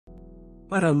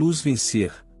Para a luz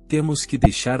vencer, temos que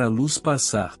deixar a luz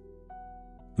passar.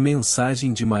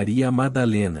 Mensagem de Maria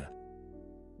Madalena.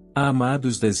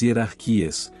 Amados das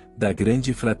hierarquias, da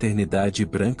grande fraternidade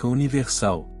branca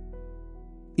universal.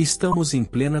 Estamos em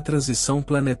plena transição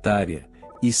planetária,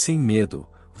 e sem medo,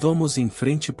 vamos em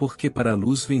frente porque para a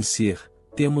luz vencer,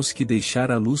 temos que deixar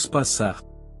a luz passar.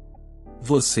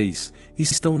 Vocês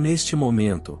estão neste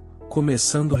momento,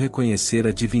 começando a reconhecer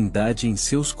a divindade em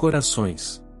seus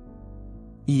corações.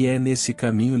 E é nesse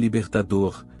caminho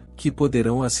libertador, que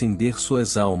poderão acender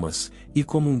suas almas, e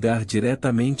comungar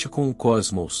diretamente com o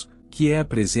cosmos, que é a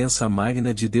presença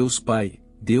magna de Deus Pai,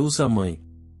 Deus a Mãe.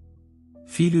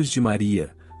 Filhos de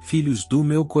Maria, filhos do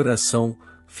meu coração,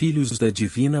 filhos da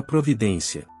divina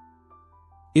providência.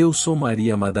 Eu sou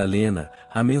Maria Madalena,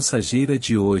 a mensageira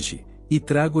de hoje, e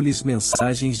trago-lhes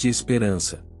mensagens de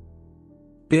esperança.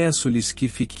 Peço-lhes que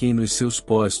fiquem nos seus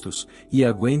postos, e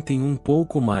aguentem um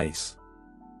pouco mais.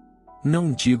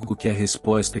 Não digo que a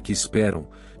resposta que esperam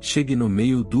chegue no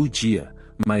meio do dia,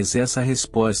 mas essa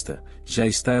resposta já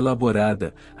está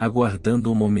elaborada,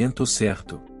 aguardando o momento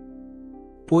certo.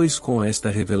 Pois com esta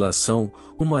revelação,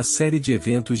 uma série de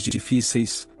eventos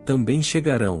difíceis também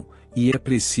chegarão, e é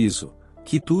preciso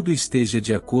que tudo esteja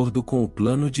de acordo com o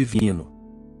plano divino.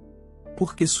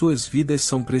 Porque suas vidas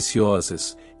são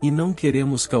preciosas, e não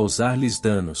queremos causar-lhes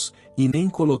danos, e nem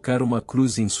colocar uma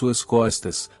cruz em suas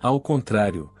costas, ao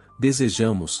contrário,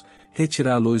 desejamos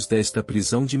retirá-los desta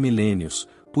prisão de milênios,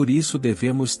 por isso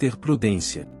devemos ter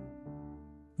prudência.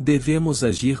 Devemos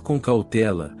agir com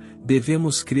cautela,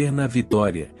 devemos crer na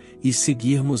vitória, e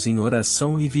seguirmos em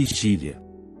oração e vigília.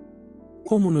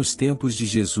 Como nos tempos de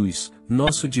Jesus,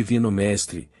 nosso Divino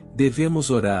Mestre, devemos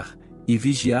orar, e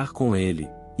vigiar com Ele,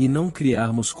 e não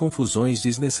criarmos confusões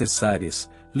desnecessárias,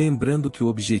 lembrando que o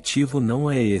objetivo não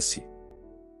é esse.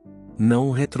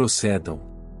 Não retrocedam.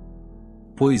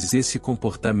 Pois esse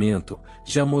comportamento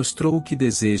já mostrou o que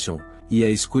desejam, e a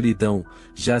escuridão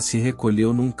já se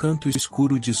recolheu num canto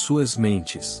escuro de suas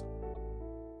mentes.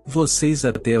 Vocês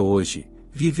até hoje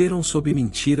viveram sob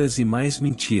mentiras e mais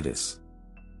mentiras.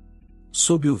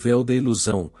 Sob o véu da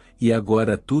ilusão, e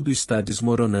agora tudo está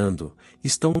desmoronando,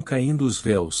 estão caindo os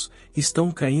véus, estão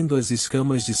caindo as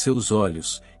escamas de seus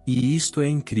olhos, e isto é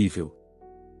incrível.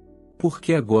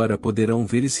 Porque agora poderão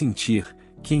ver e sentir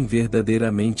quem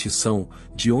verdadeiramente são,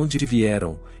 de onde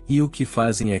vieram, e o que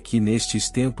fazem aqui nestes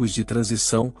tempos de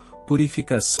transição,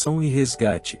 purificação e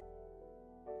resgate.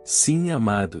 Sim,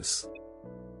 amados.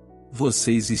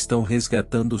 Vocês estão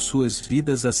resgatando suas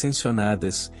vidas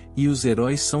ascensionadas, e os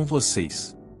heróis são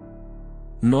vocês.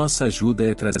 Nossa ajuda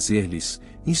é trazer-lhes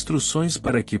instruções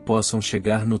para que possam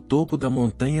chegar no topo da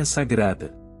montanha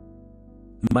sagrada.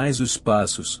 Mas os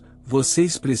passos,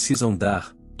 vocês precisam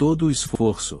dar, todo o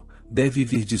esforço, deve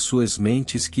vir de suas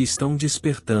mentes que estão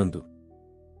despertando.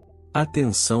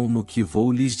 Atenção no que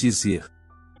vou lhes dizer.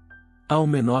 Ao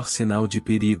menor sinal de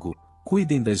perigo,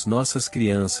 cuidem das nossas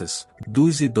crianças,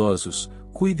 dos idosos,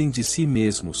 cuidem de si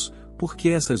mesmos, porque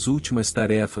essas últimas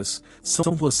tarefas,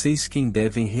 são vocês quem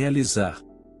devem realizar.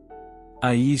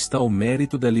 Aí está o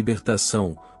mérito da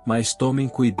libertação, mas tomem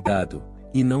cuidado,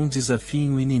 e não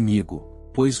desafiem o inimigo,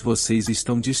 pois vocês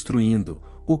estão destruindo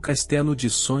o castelo de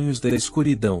sonhos da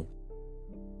escuridão.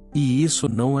 E isso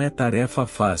não é tarefa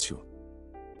fácil.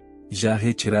 Já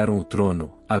retiraram o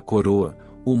trono, a coroa,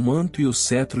 o manto e o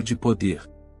cetro de poder.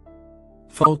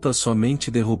 Falta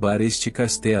somente derrubar este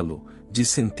castelo, de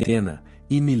centena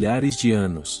e milhares de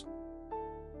anos.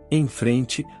 Em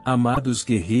frente, amados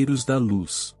guerreiros da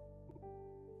luz.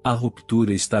 A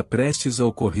ruptura está prestes a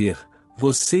ocorrer.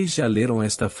 Vocês já leram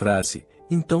esta frase,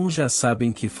 então já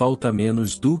sabem que falta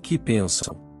menos do que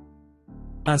pensam.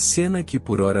 A cena que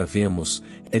por ora vemos,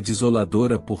 é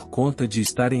desoladora por conta de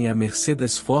estarem à mercê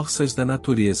das forças da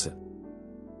natureza.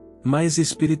 Mas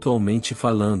espiritualmente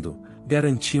falando,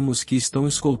 garantimos que estão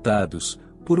escoltados,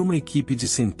 por uma equipe de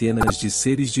centenas de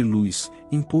seres de luz,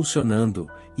 impulsionando,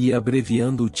 e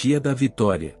abreviando o dia da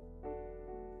vitória.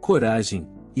 Coragem,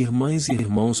 irmãs e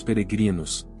irmãos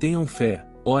peregrinos, tenham fé,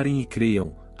 orem e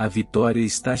creiam, a vitória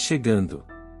está chegando.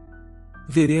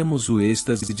 Veremos o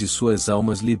êxtase de suas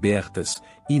almas libertas,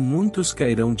 e muitos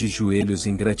cairão de joelhos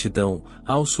em gratidão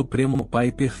ao Supremo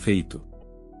Pai Perfeito.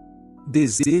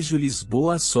 Desejo-lhes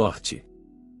boa sorte.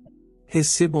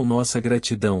 Recebam nossa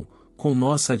gratidão, com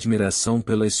nossa admiração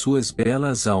pelas suas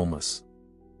belas almas.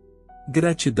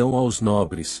 Gratidão aos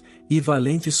nobres e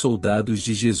valentes soldados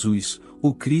de Jesus,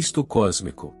 o Cristo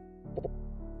cósmico.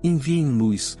 Enviem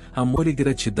luz, amor e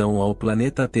gratidão ao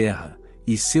planeta Terra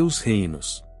e seus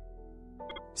reinos.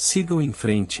 Sigam em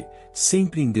frente,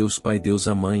 sempre em Deus Pai, Deus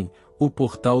a Mãe, o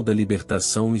portal da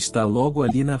libertação está logo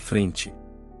ali na frente.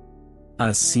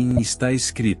 Assim está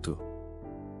escrito.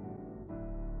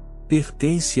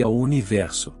 Pertence ao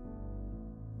universo.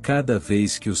 Cada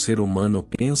vez que o ser humano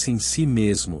pensa em si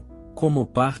mesmo, como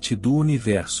parte do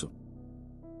universo,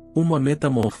 uma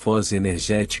metamorfose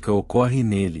energética ocorre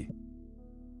nele.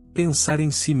 Pensar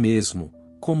em si mesmo,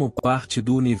 como parte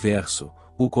do universo,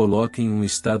 o coloca em um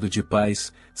estado de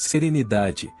paz,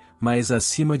 serenidade, mas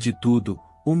acima de tudo,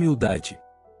 humildade.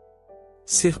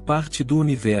 Ser parte do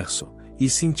universo, e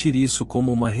sentir isso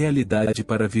como uma realidade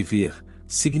para viver,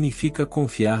 significa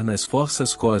confiar nas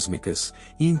forças cósmicas,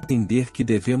 e entender que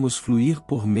devemos fluir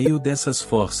por meio dessas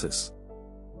forças,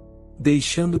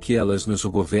 deixando que elas nos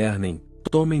governem,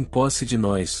 tomem posse de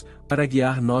nós, para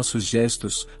guiar nossos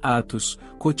gestos, atos,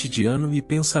 cotidiano e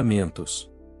pensamentos.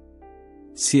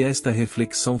 Se esta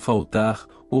reflexão faltar,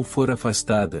 ou for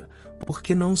afastada,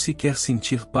 porque não se quer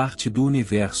sentir parte do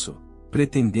universo,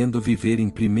 pretendendo viver em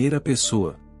primeira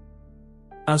pessoa,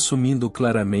 assumindo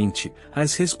claramente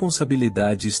as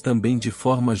responsabilidades também de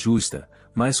forma justa,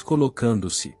 mas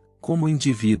colocando-se como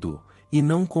indivíduo, e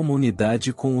não como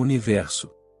unidade com o universo.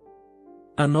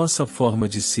 A nossa forma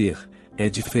de ser é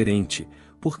diferente,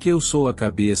 porque eu sou a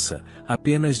cabeça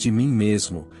apenas de mim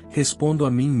mesmo, respondo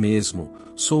a mim mesmo,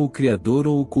 sou o criador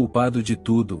ou o culpado de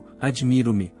tudo,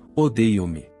 admiro-me,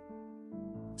 odeio-me.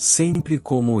 Sempre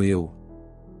como eu.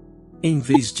 Em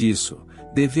vez disso,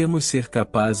 devemos ser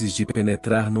capazes de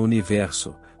penetrar no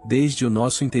universo, desde o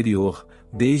nosso interior,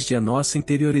 desde a nossa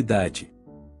interioridade,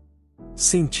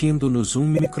 sentindo-nos um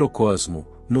microcosmo,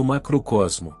 no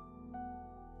macrocosmo.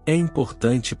 É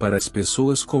importante para as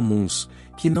pessoas comuns,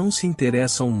 que não se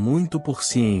interessam muito por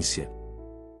ciência,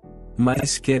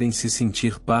 mas querem se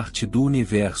sentir parte do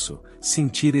universo,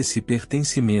 sentir esse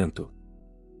pertencimento,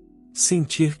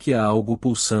 sentir que há algo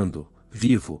pulsando,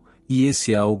 vivo, e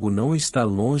esse algo não está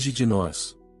longe de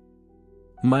nós.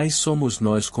 Mas somos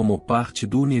nós como parte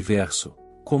do universo,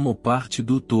 como parte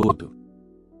do todo.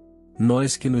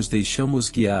 Nós que nos deixamos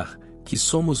guiar, que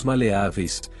somos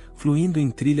maleáveis, fluindo em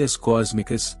trilhas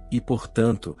cósmicas, e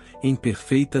portanto, em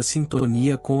perfeita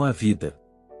sintonia com a vida.